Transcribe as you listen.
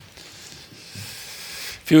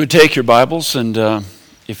If you would take your Bibles and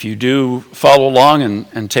if you do follow along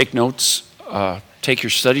and take notes, take your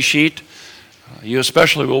study sheet. You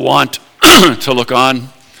especially will want to look on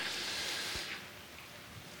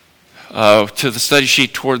to the study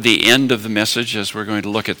sheet toward the end of the message as we're going to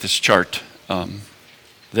look at this chart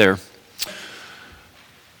there.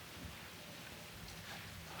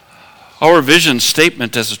 Our vision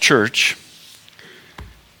statement as a church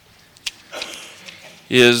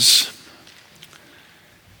is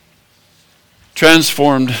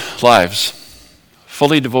transformed lives,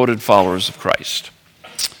 fully devoted followers of Christ.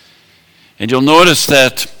 And you'll notice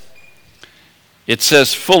that it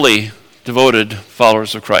says fully devoted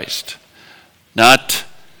followers of Christ, not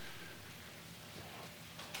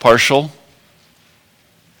partially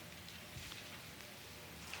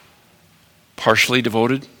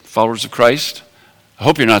devoted followers of Christ. I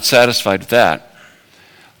hope you're not satisfied with that.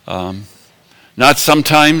 Not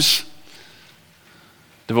sometimes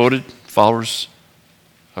devoted followers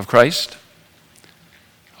of Christ.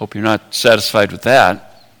 Hope you're not satisfied with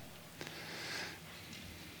that.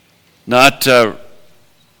 Not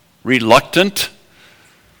reluctant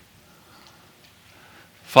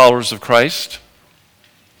followers of Christ.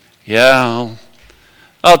 Yeah,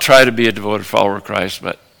 I'll try to be a devoted follower of Christ,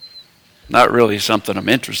 but not really something I'm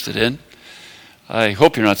interested in. I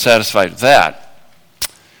hope you're not satisfied with that.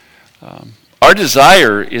 Our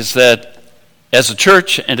desire is that as a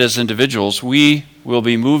church and as individuals, we will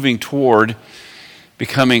be moving toward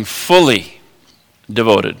becoming fully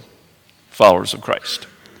devoted followers of Christ.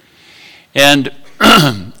 And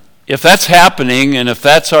if that's happening, and if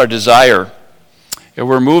that's our desire, and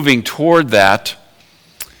we're moving toward that,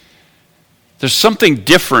 there's something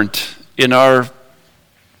different in our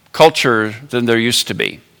culture than there used to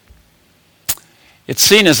be. It's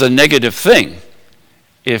seen as a negative thing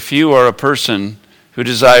if you are a person who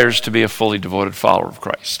desires to be a fully devoted follower of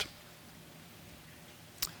Christ.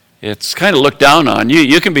 It's kind of looked down on.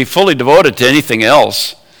 You can be fully devoted to anything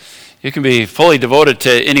else. You can be fully devoted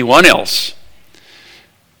to anyone else.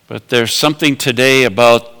 But there's something today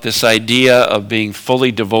about this idea of being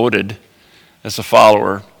fully devoted as a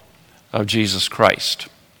follower of Jesus Christ.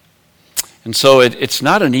 And so it's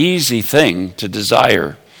not an easy thing to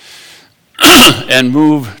desire and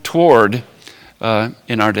move toward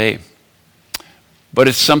in our day. But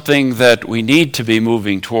it's something that we need to be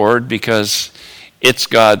moving toward because it's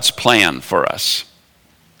God's plan for us.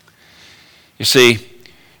 You see,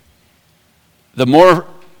 the more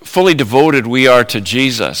fully devoted we are to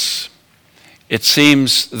Jesus, it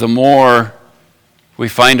seems the more we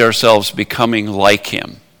find ourselves becoming like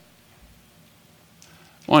him.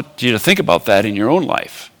 I want you to think about that in your own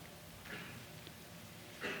life.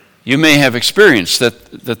 You may have experienced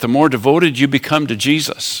that the more devoted you become to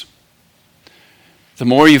Jesus, the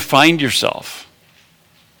more you find yourself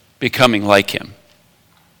becoming like him.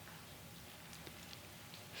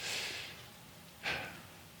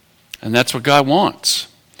 And that's what God wants.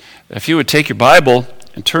 If you would take your Bible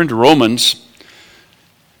and turn to Romans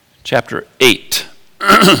chapter 8.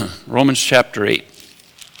 Romans chapter 8.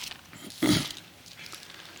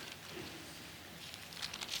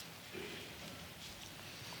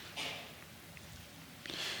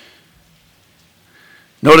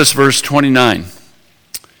 Notice verse 29.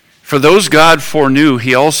 For those God foreknew,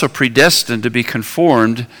 he also predestined to be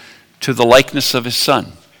conformed to the likeness of his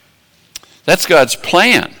Son. That's God's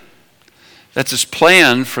plan. That's his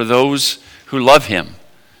plan for those who love him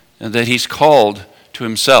and that he's called to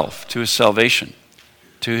himself, to his salvation,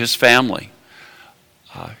 to his family.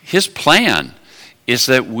 His plan is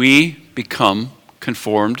that we become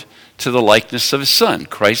conformed to the likeness of his Son,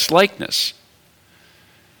 Christ's likeness.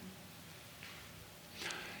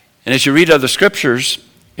 And as you read other scriptures,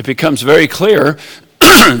 it becomes very clear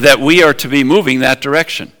that we are to be moving that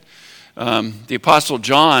direction. The Apostle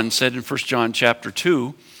John said in 1 John chapter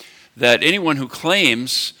 2 that anyone who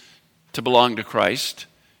claims to belong to Christ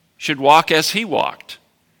should walk as he walked,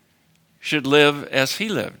 should live as he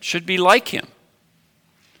lived, should be like him.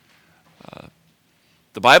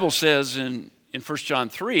 The Bible says in 1 John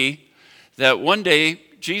 3 that one day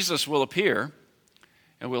Jesus will appear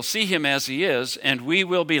and we'll see him as he is, and we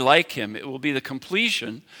will be like him. It will be the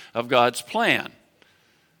completion of God's plan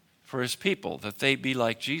for his people, that they be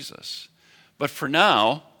like Jesus. But for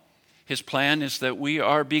now, his plan is that we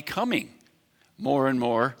are becoming more and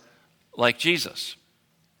more like Jesus.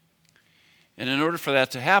 And in order for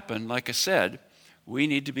that to happen, like I said, we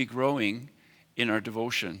need to be growing in our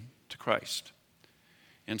devotion to Christ.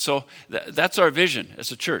 And so that's our vision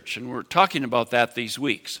as a church, and we're talking about that these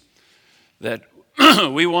weeks, that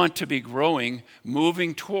we want to be growing,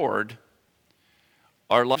 moving toward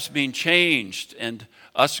our lives being changed and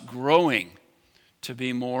us growing to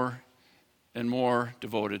be more and more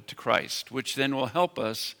devoted to Christ, which then will help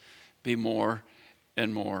us be more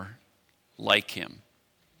and more like him.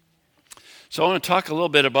 So I want to talk a little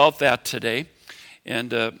bit about that today,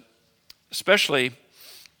 and especially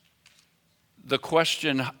the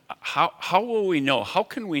question, how will we know? How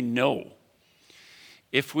can we know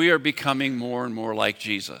if we are becoming more and more like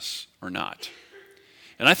Jesus or not?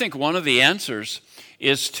 And I think one of the answers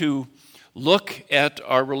is to look at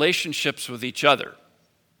our relationships with each other.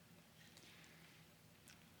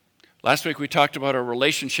 Last week we talked about our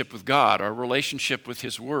relationship with God, our relationship with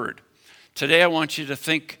his word. Today I want you to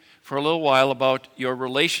think for a little while about your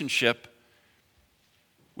relationship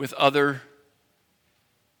with other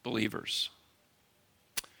believers,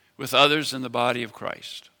 with others in the body of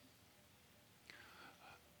Christ.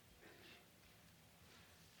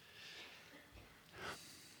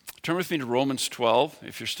 Turn with me to Romans 12,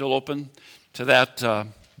 if you're still open to that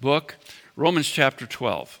book. Romans chapter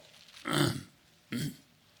 12.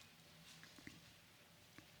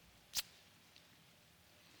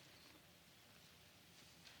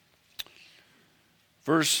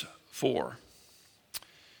 Verse 4.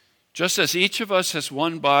 Just as each of us has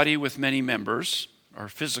one body with many members, our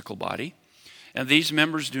physical body, and these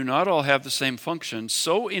members do not all have the same function,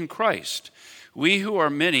 so in Christ, we who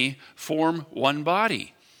are many form one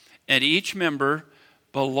body, and each member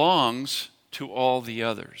belongs to all the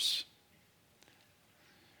others.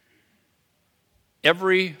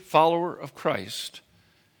 Every follower of Christ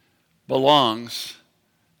belongs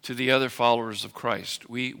to the other followers of Christ.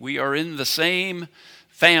 We are in the same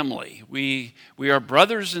family. We are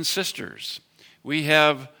brothers and sisters. We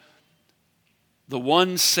have the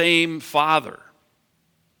one same Father,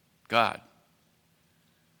 God.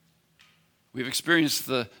 We've experienced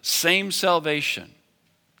the same salvation.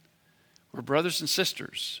 We're brothers and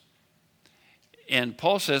sisters. And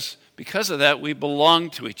Paul says, because of that, we belong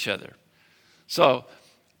to each other. So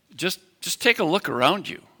just take a look around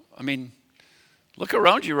you. I mean, look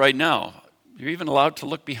around you right now. You're even allowed to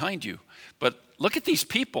look behind you. But look at these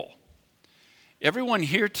people. Everyone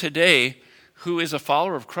here today who is a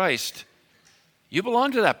follower of Christ, you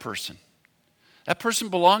belong to that person. That person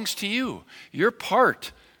belongs to you. You're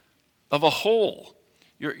part of a whole.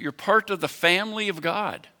 You're part of the family of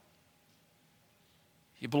God.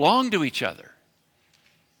 You belong to each other.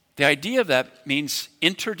 The idea of that means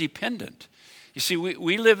interdependent. You see,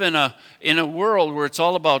 we live in a world where it's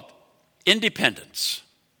all about independence.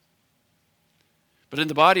 But in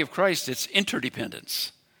the body of Christ, it's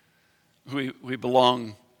interdependence. We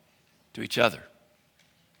belong to each other.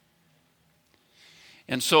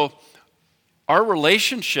 And so our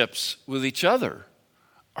relationships with each other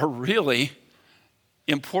are really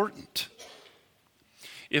important.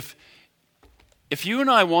 If you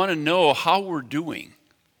and I want to know how we're doing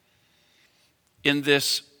in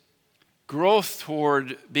this growth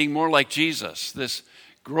toward being more like Jesus, this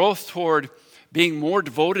growth toward being more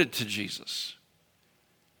devoted to Jesus,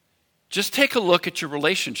 just take a look at your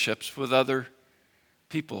relationships with other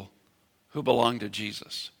people who belong to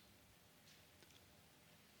Jesus.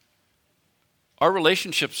 Our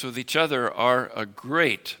relationships with each other are a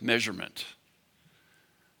great measurement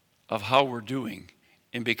of how we're doing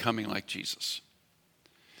in becoming like Jesus.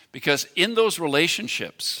 Because in those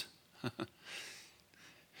relationships,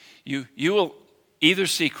 you will either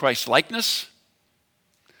see Christ-likeness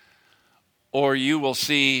or you will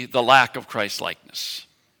see the lack of Christ-likeness.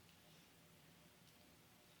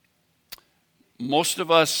 Most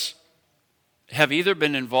of us have either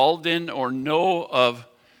been involved in or know of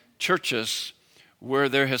churches where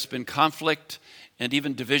there has been conflict and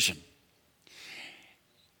even division.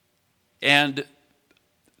 And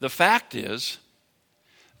the fact is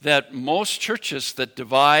that most churches that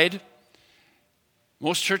divide,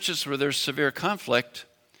 most churches where there's severe conflict,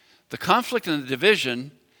 the conflict and the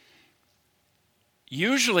division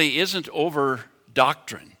usually isn't over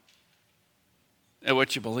doctrine and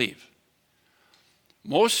what you believe.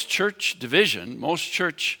 Most church division, most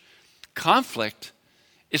church conflict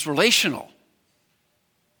is relational.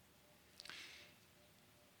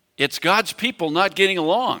 It's God's people not getting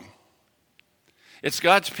along. It's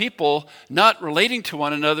God's people not relating to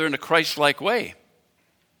one another in a Christ-like way.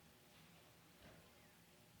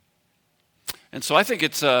 And so I think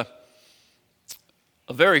it's a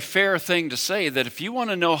very fair thing to say that if you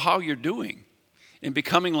want to know how you're doing in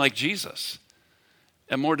becoming like Jesus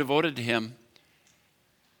and more devoted to him,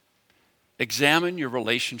 examine your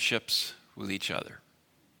relationships with each other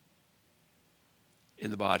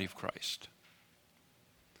in the body of Christ.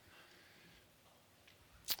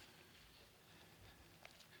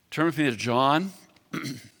 Turn with me to John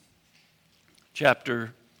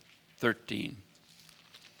chapter 13.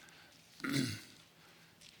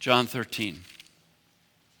 John 13.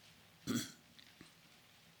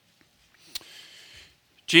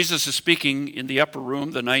 Jesus is speaking in the upper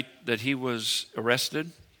room the night that he was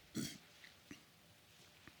arrested.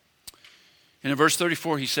 And in verse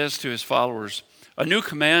 34, he says to his followers, "A new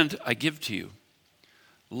command I give to you,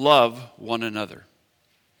 love one another.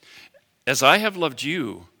 As I have loved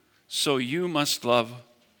you, so you must love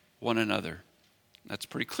one another." That's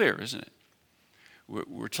pretty clear, isn't it?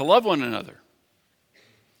 We're to love one another.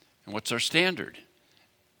 And what's our standard?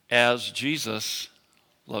 As Jesus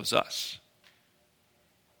loves us.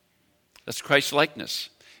 That's Christ-likeness.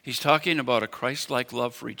 He's talking about a Christ-like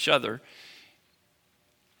love for each other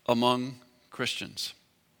among Christians.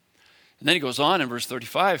 And then he goes on in verse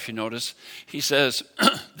 35, if you notice, he says,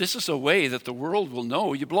 "This is a way that the world will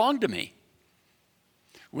know you belong to me.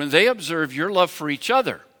 When they observe your love for each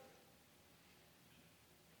other,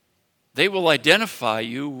 they will identify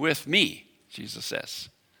you with me," Jesus says,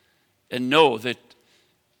 "and know that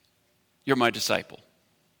you're my disciple."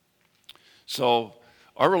 So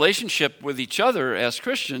our relationship with each other as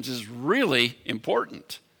Christians is really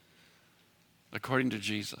important, according to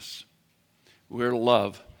Jesus. We're to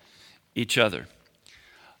love each other.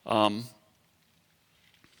 And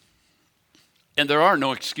there are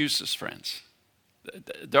no excuses, friends.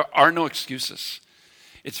 There are no excuses.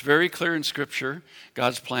 It's very clear in Scripture,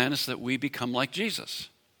 God's plan is that we become like Jesus.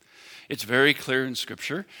 It's very clear in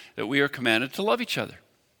Scripture that we are commanded to love each other.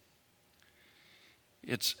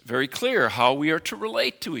 It's very clear how we are to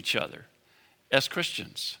relate to each other as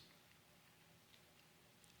Christians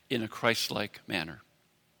in a Christ-like manner.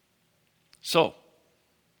 So,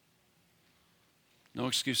 no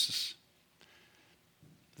excuses.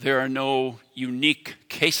 There are no unique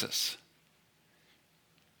cases.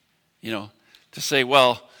 To say,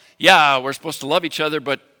 well, yeah, we're supposed to love each other,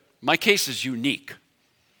 but my case is unique.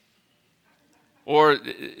 Or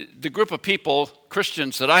the group of people,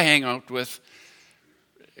 Christians that I hang out with,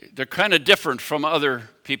 they're kind of different from other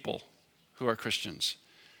people who are Christians.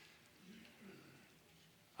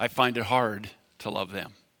 I find it hard to love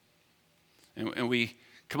them. And we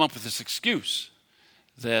come up with this excuse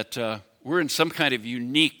that we're in some kind of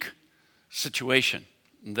unique situation.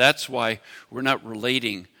 And that's why we're not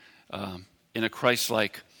relating in a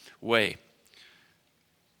Christ-like way.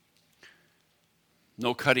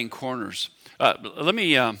 No cutting corners. Let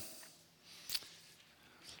me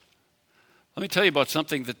tell you about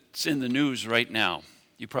something that's in the news right now.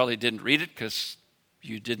 You probably didn't read it because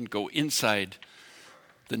you didn't go inside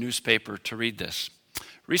the newspaper to read this.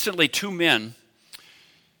 Recently, 2 men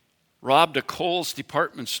robbed a Kohl's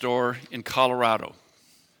department store in Colorado.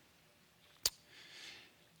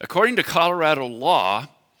 According to Colorado law,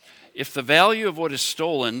 if the value of what is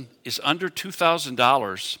stolen is under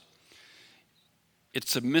 $2,000,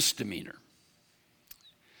 it's a misdemeanor.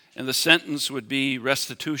 And the sentence would be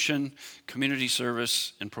restitution, community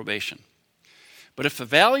service, and probation. But if the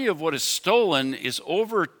value of what is stolen is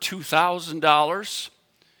over $2,000,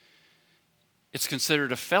 it's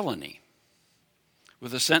considered a felony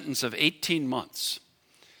with a sentence of 18 months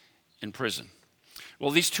in prison.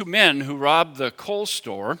 Well, these 2 men who robbed the Kohl's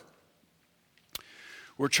store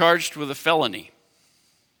were charged with a felony.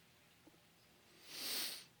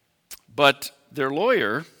 But their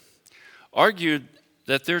lawyer argued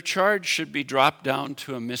that their charge should be dropped down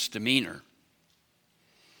to a misdemeanor.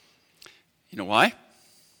 You know why?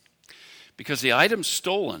 Because the items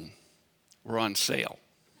stolen were on sale.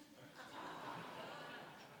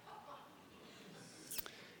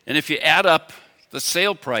 And if you add up the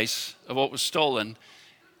sale price of what was stolen,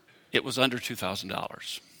 it was under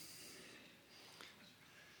 $2,000.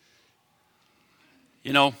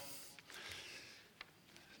 No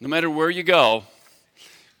matter where you go,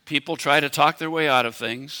 people try to talk their way out of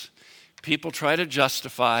things. People try to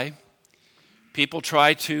justify. People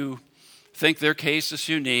try to think their case is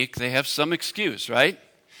unique. They have some excuse, right?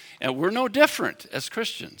 And we're no different as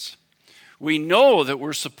Christians. We know that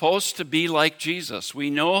we're supposed to be like Jesus. We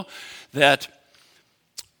know that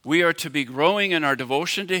we are to be growing in our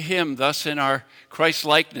devotion to Him, thus in our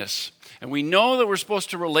Christ-likeness. And we know that we're supposed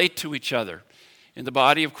to relate to each other in the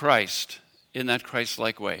body of Christ in that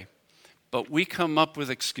Christ-like way. But we come up with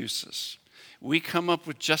excuses. We come up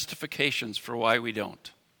with justifications for why we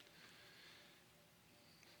don't.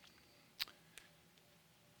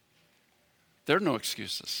 There are no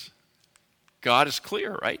excuses. God is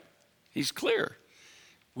clear, right? He's clear.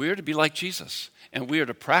 We are to be like Jesus, and we are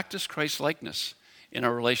to practice Christ-likeness in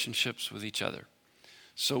our relationships with each other.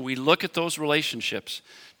 So we look at those relationships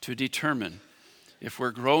to determine if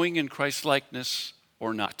we're growing in Christ-likeness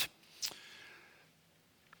or not.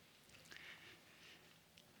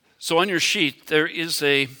 So on your sheet, there is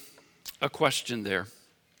a question there.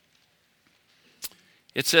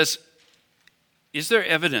 It says, is there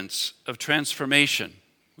evidence of transformation,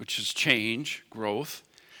 which is change, growth,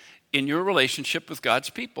 in your relationship with God's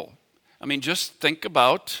people? I mean, just think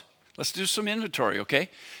about, let's do some inventory, okay?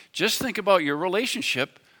 Just think about your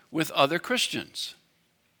relationship with other Christians.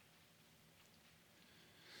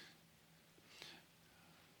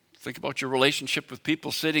 Think about your relationship with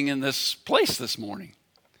people sitting in this place this morning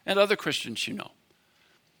and other Christians you know.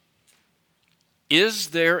 Is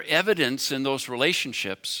there evidence in those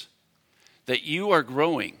relationships that you are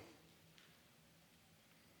growing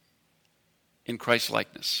in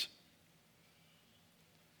Christ-likeness?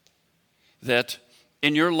 That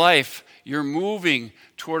in your life, you're moving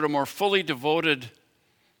toward a more fully devoted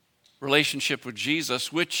relationship with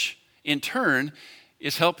Jesus, which in turn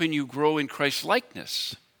is helping you grow in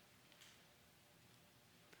Christ-likeness.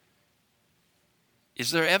 Is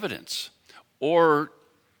there evidence? Or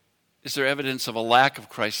is there evidence of a lack of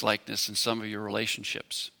Christ-likeness in some of your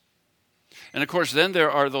relationships? And of course, then there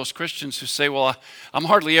are those Christians who say, well, I'm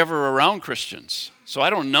hardly ever around Christians, so I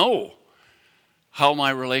don't know how my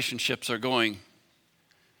relationships are going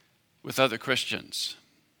with other Christians.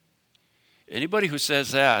 Anybody who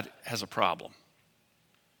says that has a problem.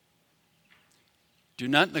 Do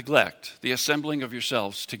not neglect the assembling of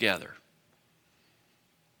yourselves together.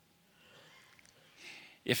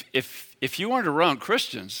 If you aren't around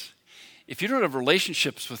Christians, if you don't have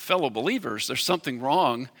relationships with fellow believers, there's something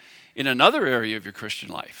wrong in another area of your Christian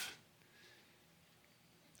life.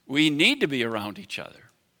 We need to be around each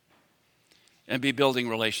other and be building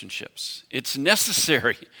relationships. It's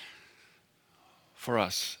necessary for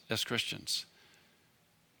us as Christians.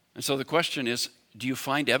 And so the question is, do you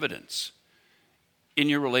find evidence in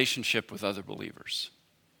your relationship with other believers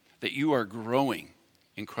that you are growing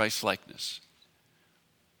in Christ-likeness?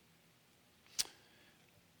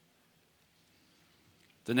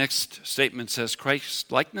 The next statement says,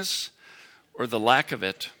 Christ-likeness, or the lack of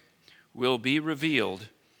it, will be revealed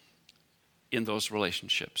in those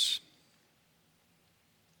relationships.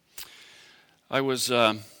 I was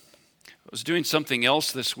doing something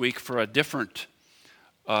else this week for a different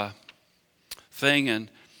thing,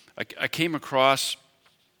 and I came across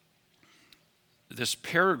this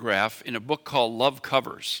paragraph in a book called Love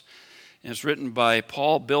Covers. And it's written by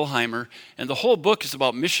Paul Billheimer, and the whole book is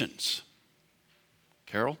about missions.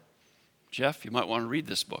 Carol, Jeff, you might want to read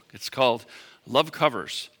this book. It's called Love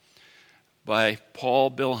Covers by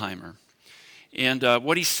Paul Billheimer. And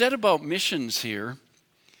what he said about missions here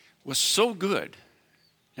was so good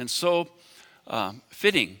and so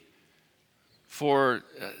fitting for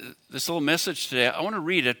this little message today. I want to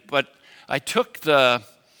read it, but I took the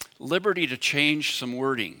liberty to change some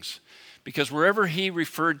wordings, because wherever he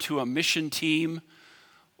referred to a mission team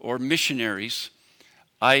or missionaries,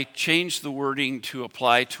 I changed the wording to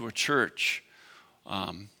apply to a church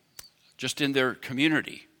just in their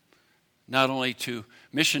community, not only to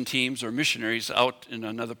mission teams or missionaries out in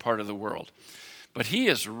another part of the world. But he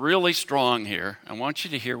is really strong here. I want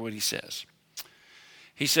you to hear what he says.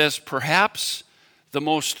 He says, perhaps the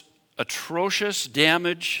most atrocious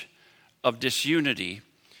damage of disunity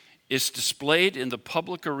is displayed in the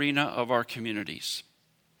public arena of our communities.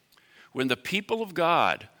 When the people of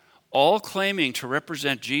God, all claiming to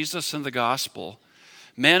represent Jesus and the gospel,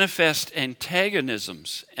 manifest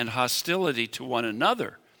antagonisms and hostility to one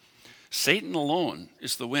another, Satan alone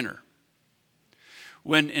is the winner.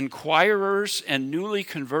 When inquirers and newly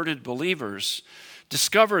converted believers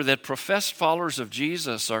discover that professed followers of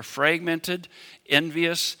Jesus are fragmented,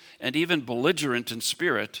 envious, and even belligerent in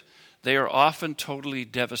spirit, they are often totally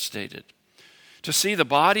devastated. To see the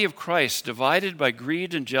body of Christ divided by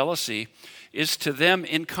greed and jealousy is to them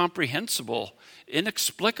incomprehensible,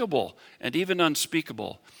 inexplicable, and even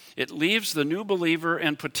unspeakable. It leaves the new believer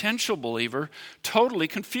and potential believer totally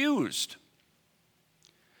confused.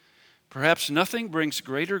 Perhaps nothing brings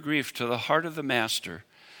greater grief to the heart of the Master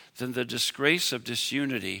than the disgrace of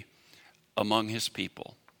disunity among his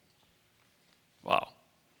people. Wow.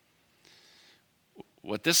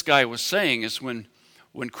 What this guy was saying is when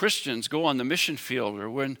Christians go on the mission field, or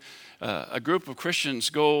when a group of Christians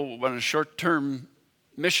go on a short-term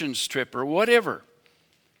missions trip or whatever,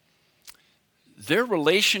 their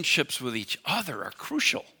relationships with each other are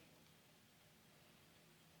crucial.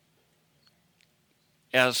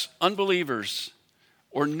 As unbelievers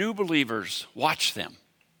or new believers watch them,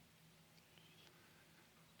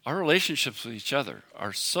 our relationships with each other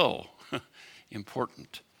are so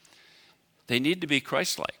important. They need to be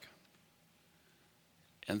Christ-like.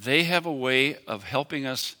 And they have a way of helping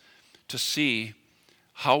us to see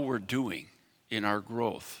how we're doing in our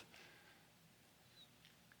growth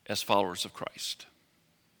as followers of Christ.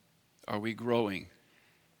 Are we growing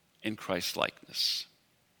in Christ-likeness?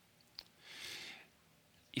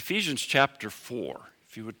 Ephesians chapter 4,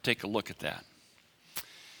 if you would take a look at that.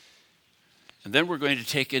 And then we're going to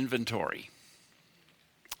take inventory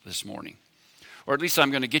this morning. Or at least I'm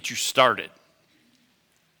going to get you started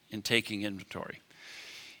in taking inventory.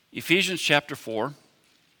 Ephesians chapter 4.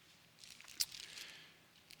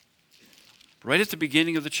 Right at the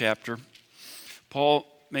beginning of the chapter, Paul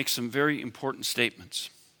makes some very important statements.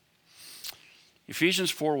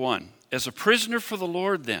 Ephesians 4:1. As a prisoner for the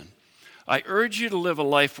Lord, then, I urge you to live a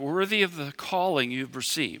life worthy of the calling you've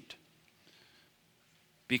received.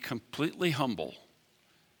 Be completely humble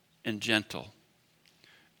and gentle.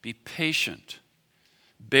 Be patient,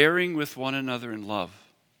 bearing with one another in love.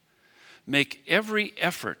 Make every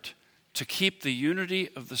effort to keep the unity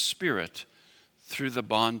of the Spirit through the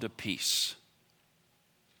bond of peace.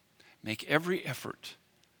 Make every effort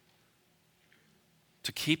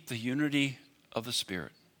to keep the unity of the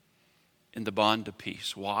Spirit in the bond of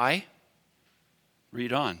peace. Why?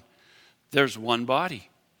 Read on. There's one body,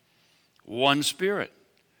 one Spirit,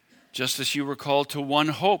 just as you were called to one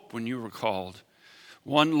hope when you were called.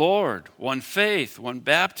 One Lord, one faith, one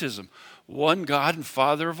baptism, one God and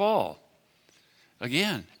Father of all.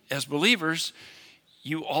 Again, as believers,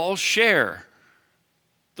 you all share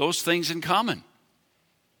those things in common.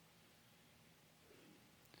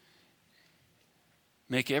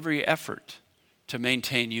 Make every effort to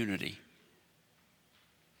maintain unity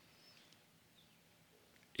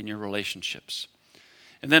in your relationships.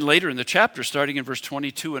 And then later in the chapter, starting in verse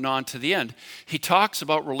 22 and on to the end, he talks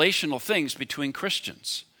about relational things between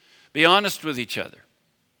Christians. Be honest with each other.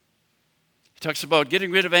 He talks about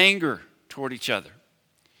getting rid of anger toward each other.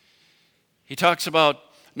 He talks about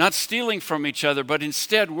not stealing from each other, but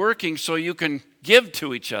instead working so you can give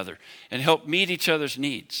to each other and help meet each other's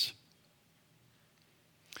needs.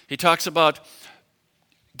 He talks about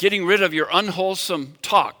getting rid of your unwholesome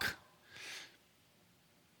talk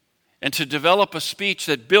and to develop a speech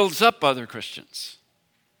that builds up other Christians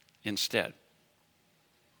instead.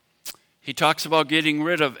 He talks about getting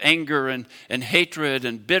rid of anger and hatred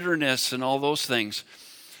and bitterness and all those things,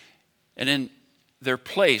 and in their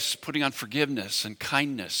place putting on forgiveness and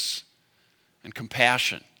kindness and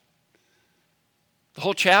compassion. The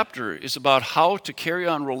whole chapter is about how to carry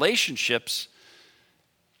on relationships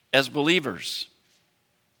as believers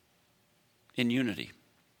in unity.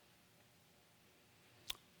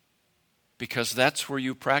 Because that's where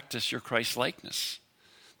you practice your Christ-likeness.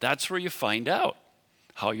 That's where you find out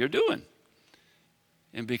how you're doing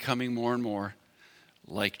in becoming more and more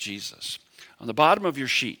like Jesus. On the bottom of your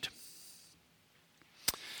sheet,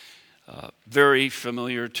 very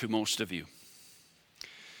familiar to most of you,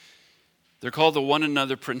 they're called the one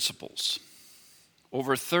another principles.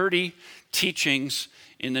 Over 30 teachings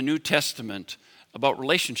in the New Testament about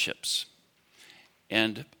relationships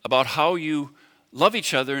and about how you love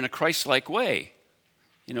each other in a Christ-like way,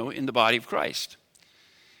 in the body of Christ.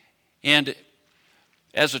 And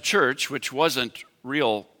as a church, which wasn't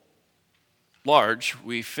real large,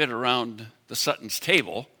 we fit around the Sutton's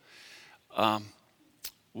table.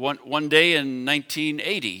 One day in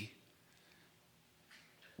 1980,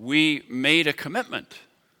 we made a commitment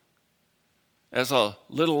as a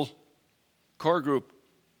little core group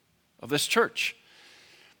of this church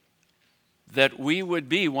that we would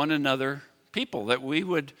be one another people, that we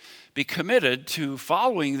would be committed to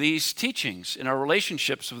following these teachings in our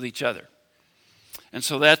relationships with each other. And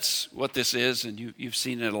so that's what this is, and you've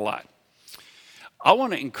seen it a lot. I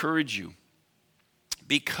want to encourage you,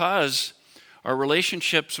 because our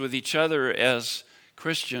relationships with each other as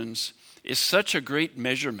Christians is such a great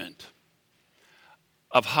measurement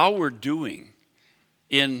of how we're doing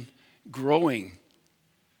in growing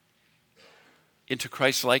into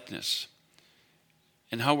Christ-likeness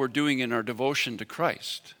and how we're doing in our devotion to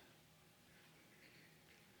Christ.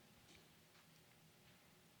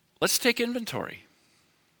 Let's take inventory.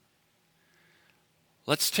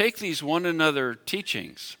 Let's take these one another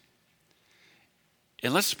teachings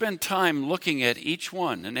and let's spend time looking at each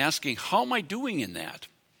one and asking, how am I doing in that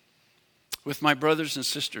with my brothers and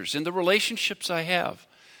sisters, in the relationships I have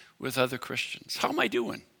with other Christians? How am I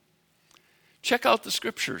doing? Check out the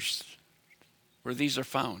scriptures where these are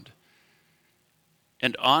found.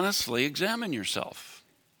 And honestly examine yourself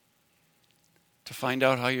to find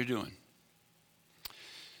out how you're doing.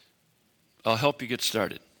 I'll help you get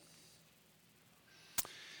started.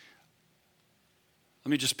 Let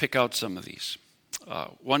me just pick out some of these.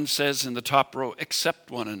 One says in the top row,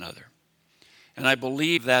 accept one another. And I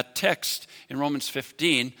believe that text in Romans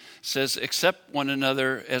 15 says, accept one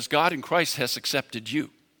another as God in Christ has accepted you.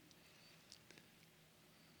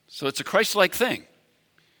 So it's a Christ-like thing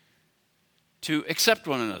to accept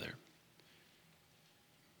one another.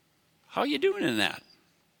 How are you doing in that?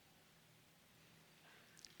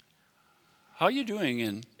 How are you doing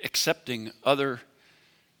in accepting other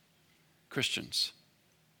Christians?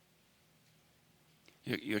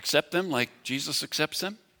 You accept them like Jesus accepts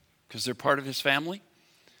them because they're part of his family?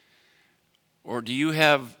 Or do you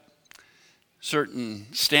have certain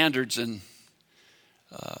standards and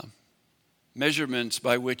measurements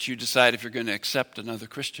by which you decide if you're going to accept another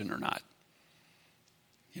Christian or not?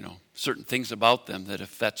 You know, certain things about them that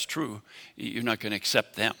if that's true, you're not going to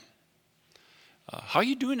accept them. How are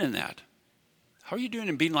you doing in that? How are you doing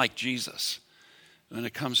in being like Jesus when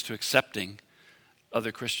it comes to accepting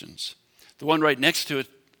other Christians? The one right next to it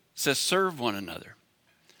says serve one another.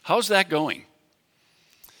 How's that going?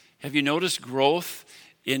 Have you noticed growth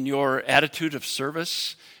in your attitude of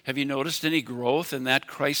service? Have you noticed any growth in that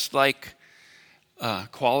Christ-like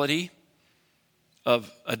quality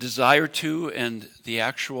of a desire to and the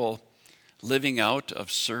actual living out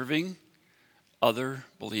of serving other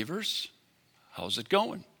believers? How's it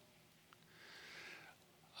going?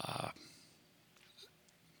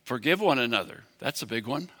 Forgive one another. That's a big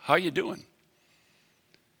one. How are you doing?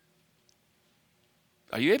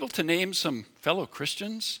 Are you able to name some fellow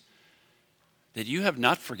Christians that you have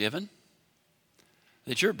not forgiven?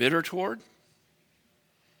 That you're bitter toward?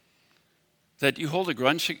 That you hold a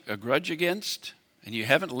grudge against and you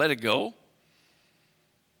haven't let it go?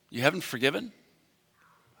 You haven't forgiven?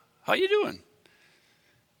 How are you doing?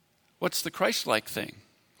 What's the Christ-like thing?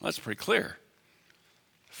 Well, that's pretty clear.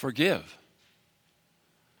 Forgive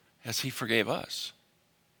as he forgave us.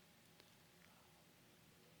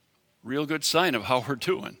 Real good sign of how we're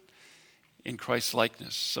doing in Christ's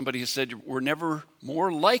likeness. Somebody has said we're never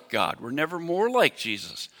more like God. We're never more like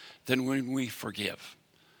Jesus than when we forgive.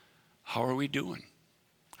 How are we doing?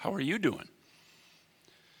 How are you doing?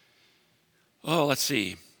 Oh, let's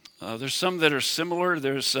see. There's some that are similar.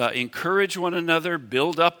 There's encourage one another,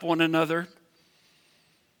 build up one another,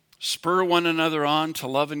 spur one another on to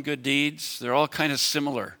love and good deeds. They're all kind of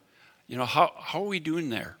similar. You know, how are we doing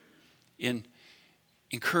there in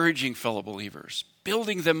encouraging fellow believers,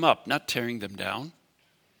 building them up, not tearing them down,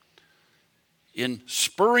 in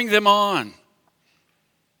spurring them on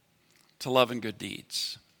to love and good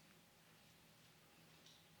deeds?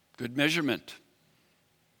 Good measurement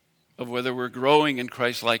of whether we're growing in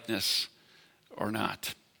Christ-likeness or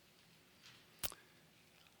not.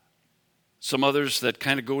 Some others that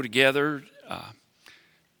kind of go together,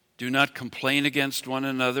 do not complain against one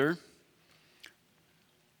another.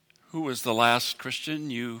 Who was the last Christian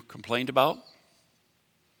you complained about?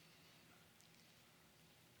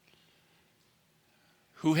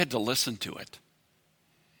 Who had to listen to it?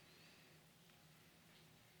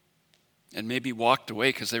 And maybe walked away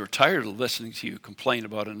because they were tired of listening to you complain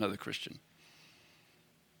about another Christian.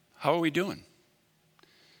 How are we doing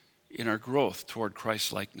in our growth toward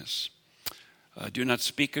Christ-likeness? Do not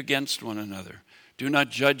speak against one another. Do not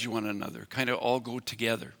judge one another. Kind of all go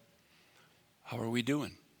together. How are we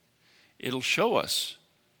doing? It'll show us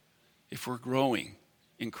if we're growing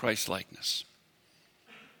in Christ-likeness.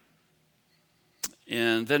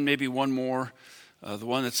 And then maybe one more, the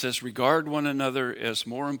one that says, regard one another as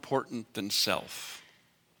more important than self.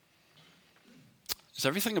 Is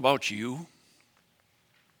everything about you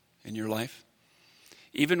in your life?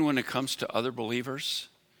 Even when it comes to other believers,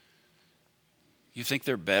 you think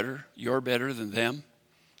they're better, you're better than them?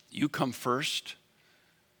 You come first.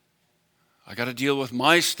 I got to deal with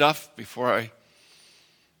my stuff before I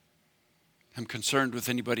am concerned with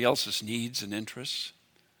anybody else's needs and interests.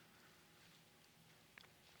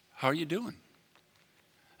 How are you doing?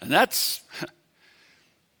 And that's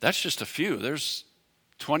just a few. There's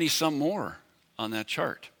 20-some more on that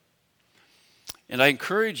chart. And I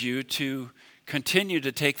encourage you to continue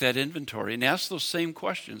to take that inventory and ask those same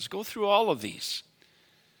questions. Go through all of these.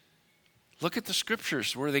 Look at the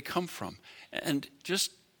scriptures, where they come from, and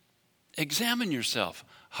just examine yourself.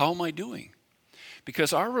 How am I doing?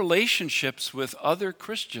 Because our relationships with other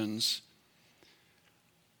Christians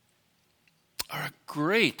are a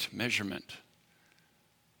great measurement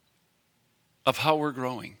of how we're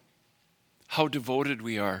growing, how devoted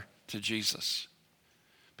we are to Jesus.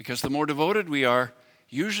 Because the more devoted we are,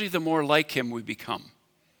 usually the more like him we become.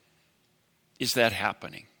 Is that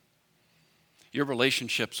happening? Your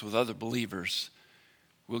relationships with other believers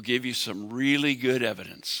will give you some really good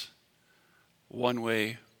evidence, one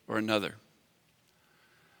way or another.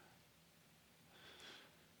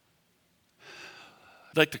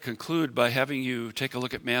 I'd like to conclude by having you take a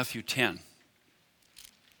look at Matthew 10.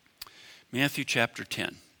 Matthew chapter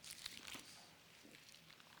 10.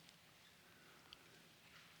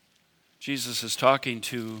 Jesus is talking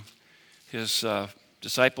to his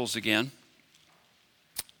disciples again,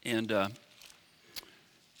 and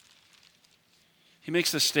he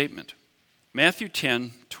makes this statement. Matthew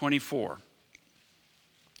 10:24.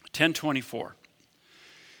 10:24.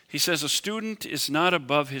 He says, "A student is not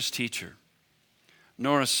above his teacher,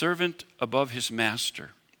 nor a servant above his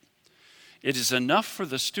master. It is enough for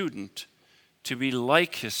the student to be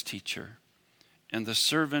like his teacher, and the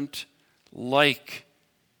servant like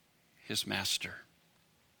his master."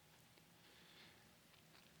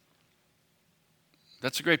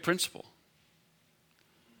 That's a great principle.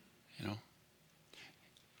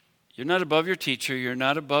 You're not above your teacher, you're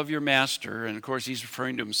not above your master, and of course he's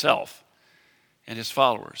referring to himself and his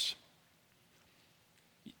followers.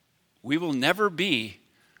 We will never be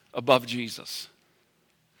above Jesus.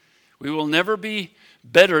 We will never be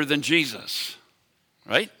better than Jesus,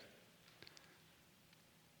 right?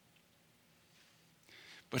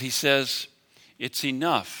 But he says, it's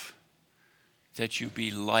enough that you be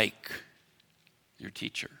like your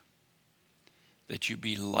teacher, that you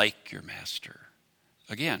be like your master.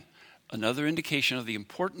 Again, another indication of the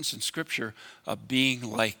importance in Scripture of being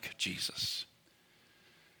like Jesus.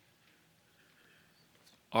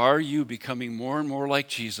 Are you becoming more and more like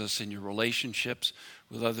Jesus in your relationships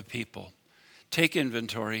with other people? Take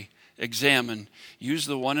inventory, examine, use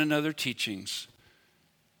the one another teachings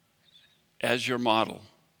as your model,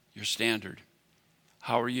 your standard.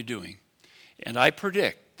 How are you doing? And I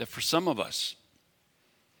predict that for some of us,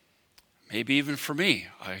 maybe even for me,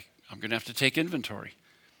 I'm going to have to take inventory.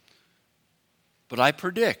 But I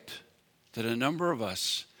predict that a number of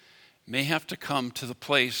us may have to come to the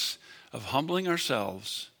place of humbling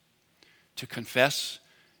ourselves to confess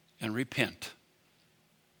and repent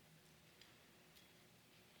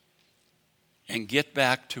and get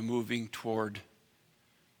back to moving toward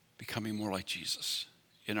becoming more like Jesus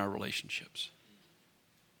in our relationships.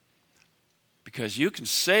 Because you can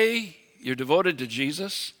say you're devoted to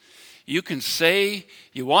Jesus, you can say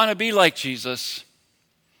you want to be like Jesus,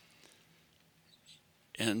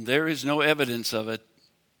 and there is no evidence of it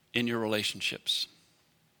in your relationships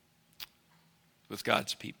with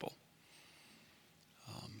God's people.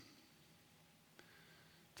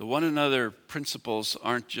 The one another principles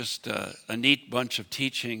aren't just a neat bunch of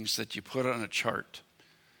teachings that you put on a chart.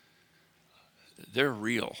 They're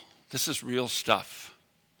real. This is real stuff.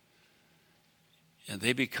 And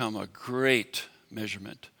they become a great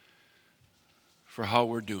measurement for how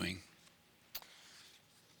we're doing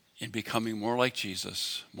in becoming more like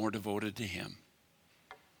Jesus, more devoted to him.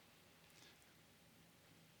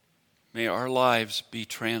 May our lives be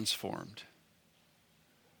transformed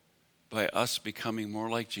by us becoming more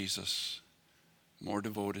like Jesus, more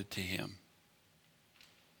devoted to him.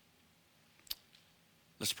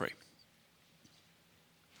 Let's pray.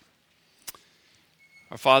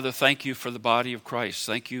 Our Father, thank you for the body of Christ.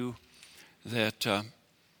 Thank you that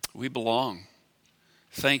we belong.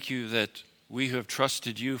 Thank you that we who have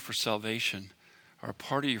trusted you for salvation are a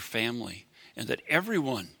part of your family, and that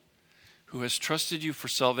everyone who has trusted you for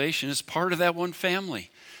salvation is part of that one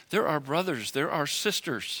family. They're our brothers, they're our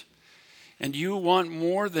sisters, and you want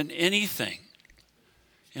more than anything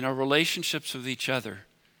in our relationships with each other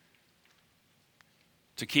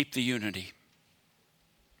to keep the unity,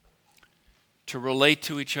 to relate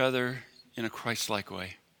to each other in a Christ-like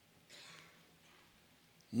way.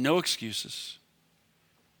 No excuses,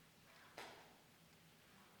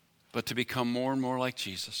 but to become more and more like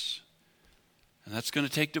Jesus. And that's going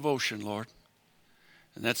to take devotion, Lord.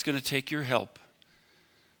 And that's going to take your help.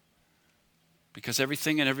 Because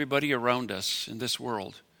everything and everybody around us in this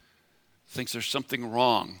world thinks there's something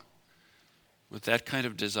wrong with that kind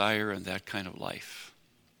of desire and that kind of life.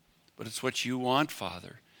 But it's what you want,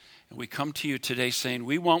 Father. And we come to you today saying,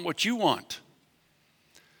 we want what you want.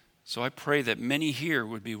 So I pray that many here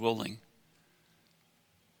would be willing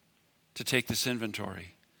to take this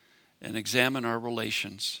inventory and examine our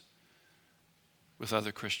relations with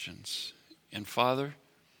other Christians. And Father,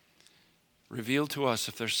 reveal to us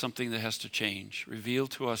if there's something that has to change. Reveal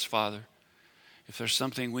to us, Father, if there's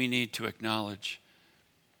something we need to acknowledge.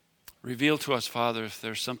 Reveal to us, Father, if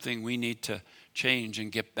there's something we need to change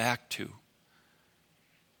and get back to.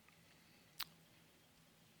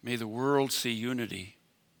 May the world see unity.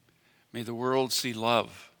 May the world see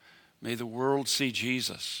love. May the world see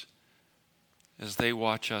Jesus as they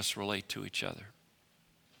watch us relate to each other.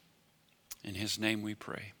 In his name we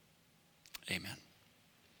pray. Amen.